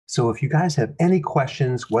So if you guys have any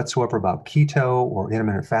questions whatsoever about keto or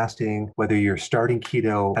intermittent fasting, whether you're starting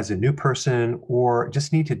keto as a new person or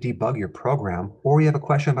just need to debug your program, or you have a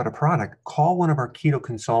question about a product, call one of our keto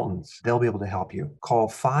consultants. They'll be able to help you. Call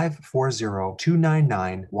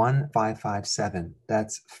 540-299-1557.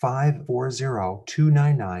 That's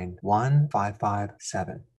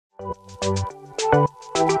 540-299-1557.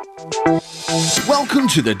 Welcome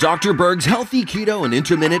to the Dr. Berg's Healthy Keto and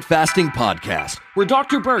Intermittent Fasting Podcast, where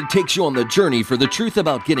Dr. Berg takes you on the journey for the truth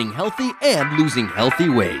about getting healthy and losing healthy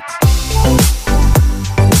weight.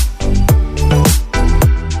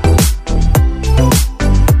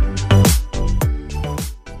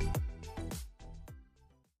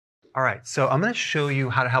 All right, so I'm going to show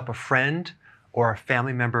you how to help a friend or a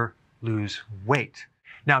family member lose weight.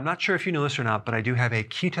 Now, I'm not sure if you know this or not, but I do have a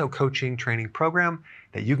keto coaching training program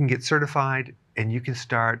that you can get certified and you can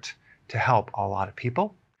start to help a lot of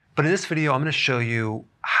people. But in this video, I'm going to show you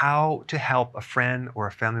how to help a friend or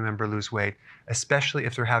a family member lose weight, especially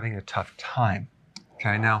if they're having a tough time.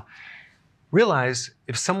 Okay, now realize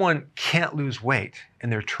if someone can't lose weight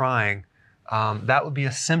and they're trying, that would be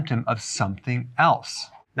a symptom of something else.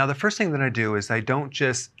 Now, the first thing that I do is I don't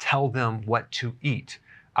just tell them what to eat.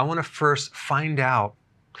 I want to first find out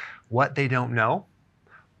what they don't know,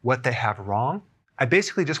 what they have wrong. I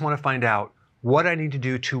basically just want to find out what I need to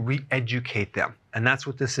do to re-educate them. And that's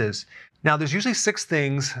what this is. Now, there's usually 6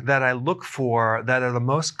 things that I look for that are the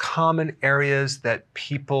most common areas that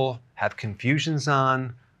people have confusions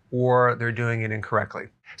on or they're doing it incorrectly.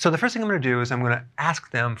 So the first thing I'm going to do is I'm going to ask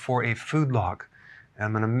them for a food log. And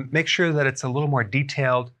I'm going to make sure that it's a little more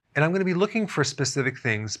detailed. And I'm going to be looking for specific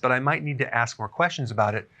things, but I might need to ask more questions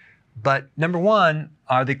about it. But number one,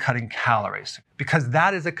 are they cutting calories? Because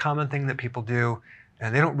that is a common thing that people do,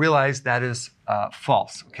 and they don't realize that is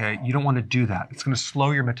false, okay? You don't want to do that. It's going to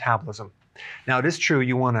slow your metabolism. Now, it is true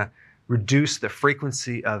you want to reduce the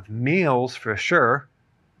frequency of meals for sure,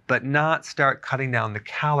 but not start cutting down the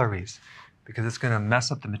calories because it's going to mess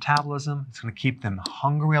up the metabolism. It's going to keep them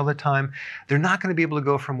hungry all the time. They're not going to be able to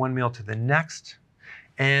go from one meal to the next,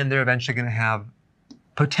 and they're eventually going to have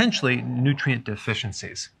potentially nutrient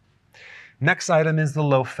deficiencies. Next item is the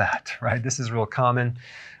low fat, right? This is real common.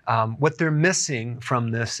 What they're missing from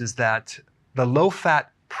this is that the low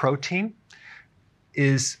fat protein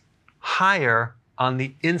is higher on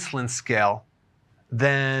the insulin scale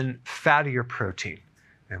than fattier protein.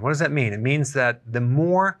 And what does that mean? It means that the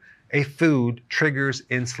more a food triggers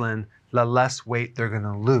insulin, the less weight they're going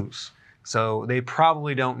to lose. So they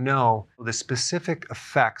probably don't know the specific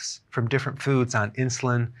effects from different foods on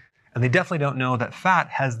insulin. And they definitely don't know that fat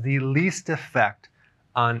has the least effect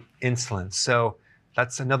on insulin. So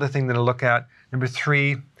that's another thing that I look at. Number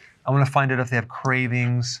 3, I want to find out if they have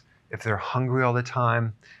cravings, if they're hungry all the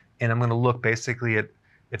time. And I'm going to look basically at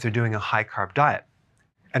if they're doing a high carb diet.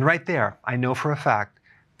 And right there, I know for a fact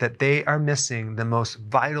that they are missing the most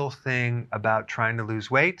vital thing about trying to lose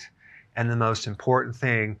weight and the most important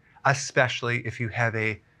thing, especially if you have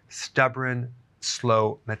a stubborn,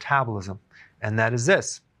 slow metabolism. And that is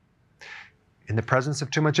this. In the presence of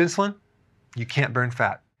too much insulin, you can't burn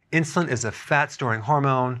fat. Insulin is a fat-storing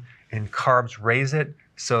hormone, and carbs raise it.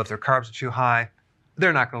 So if their carbs are too high,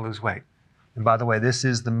 they're not going to lose weight. And by the way, this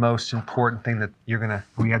is the most important thing that you're going to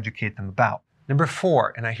re-educate them about. Number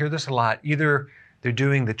 4, and I hear this a lot, either they're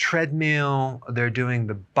doing the treadmill, they're doing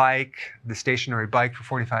the bike, the stationary bike for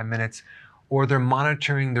 45 minutes, or they're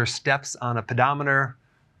monitoring their steps on a pedometer.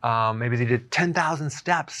 Maybe they did 10,000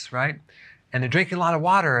 steps, right? And they're drinking a lot of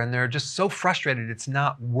water and they're just so frustrated it's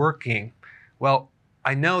not working. Well,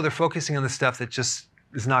 I know they're focusing on the stuff that just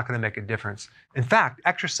is not going to make a difference. In fact,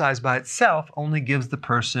 exercise by itself only gives the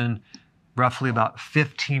person roughly about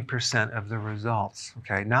 15% of the results,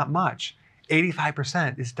 okay? Not much.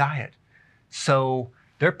 85% is diet. So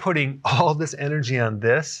they're putting all this energy on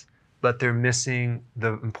this, but they're missing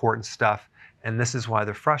the important stuff. And this is why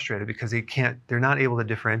they're frustrated, because they're not able to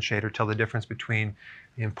differentiate or tell the difference between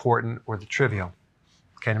the important or the trivial.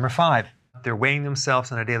 Okay, number 5, they're weighing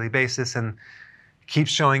themselves on a daily basis and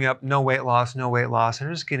keeps showing up, no weight loss, no weight loss, and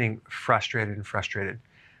they're just getting frustrated and frustrated.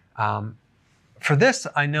 For this,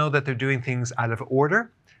 I know that they're doing things out of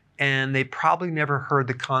order, and they probably never heard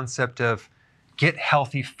the concept of get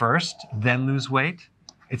healthy first, then lose weight.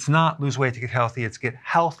 It's not lose weight to get healthy, it's get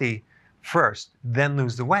healthy first, then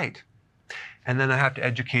lose the weight. And then I have to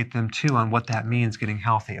educate them too on what that means, getting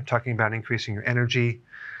healthy. I'm talking about increasing your energy.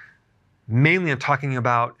 Mainly I'm talking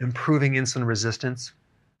about improving insulin resistance.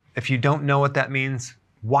 If you don't know what that means,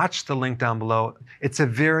 watch the link down below. It's a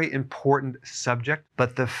very important subject,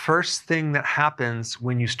 but the first thing that happens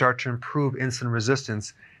when you start to improve insulin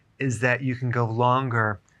resistance is that you can go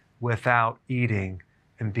longer without eating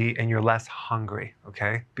and you're less hungry,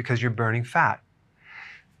 okay? Because you're burning fat.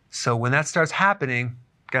 So when that starts happening,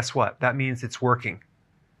 guess what? That means it's working.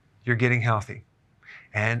 You're getting healthy.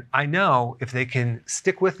 And I know if they can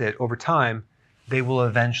stick with it over time, they will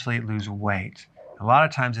eventually lose weight. A lot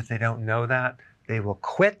of times if they don't know that, they will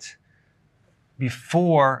quit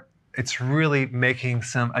before it's really making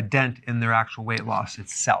a dent in their actual weight loss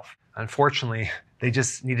itself. Unfortunately, they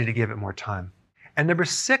just needed to give it more time. And number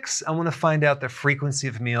 6, I want to find out the frequency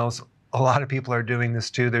of meals. A lot of people are doing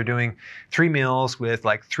this too. They're doing 3 meals with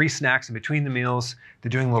like 3 snacks in between the meals. They're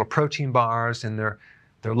doing little protein bars and they're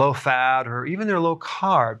low fat or even they're low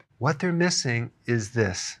carb. What they're missing is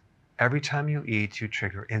this. Every time you eat, you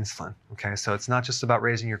trigger insulin. Okay, so it's not just about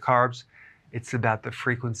raising your carbs. It's about the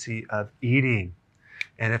frequency of eating.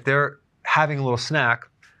 And if they're having a little snack,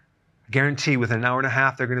 guarantee within an hour and a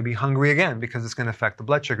half, they're going to be hungry again because it's going to affect the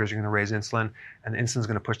blood sugars. You're going to raise insulin and the insulin's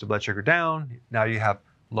going to push the blood sugar down. Now you have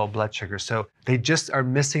low blood sugar. So they just are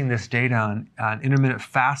missing this data on intermittent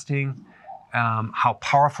fasting, how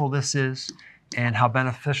powerful this is and how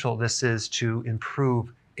beneficial this is to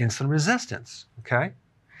improve insulin resistance, okay?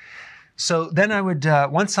 So then I would,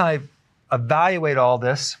 once I evaluate all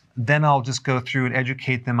this, then I'll just go through and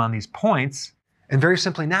educate them on these points. And very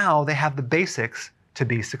simply now, they have the basics to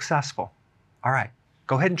be successful. All right,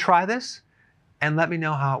 go ahead and try this and let me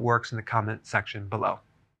know how it works in the comment section below.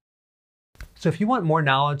 So if you want more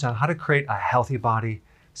knowledge on how to create a healthy body,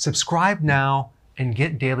 subscribe now and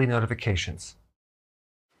get daily notifications.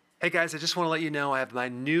 Hey guys, I just want to let you know I have my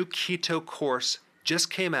new keto course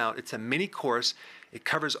just came out. It's a mini course. It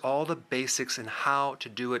covers all the basics and how to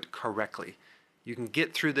do it correctly. You can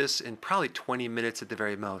get through this in probably 20 minutes at the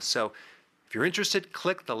very most. So if you're interested,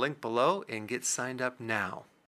 click the link below and get signed up now.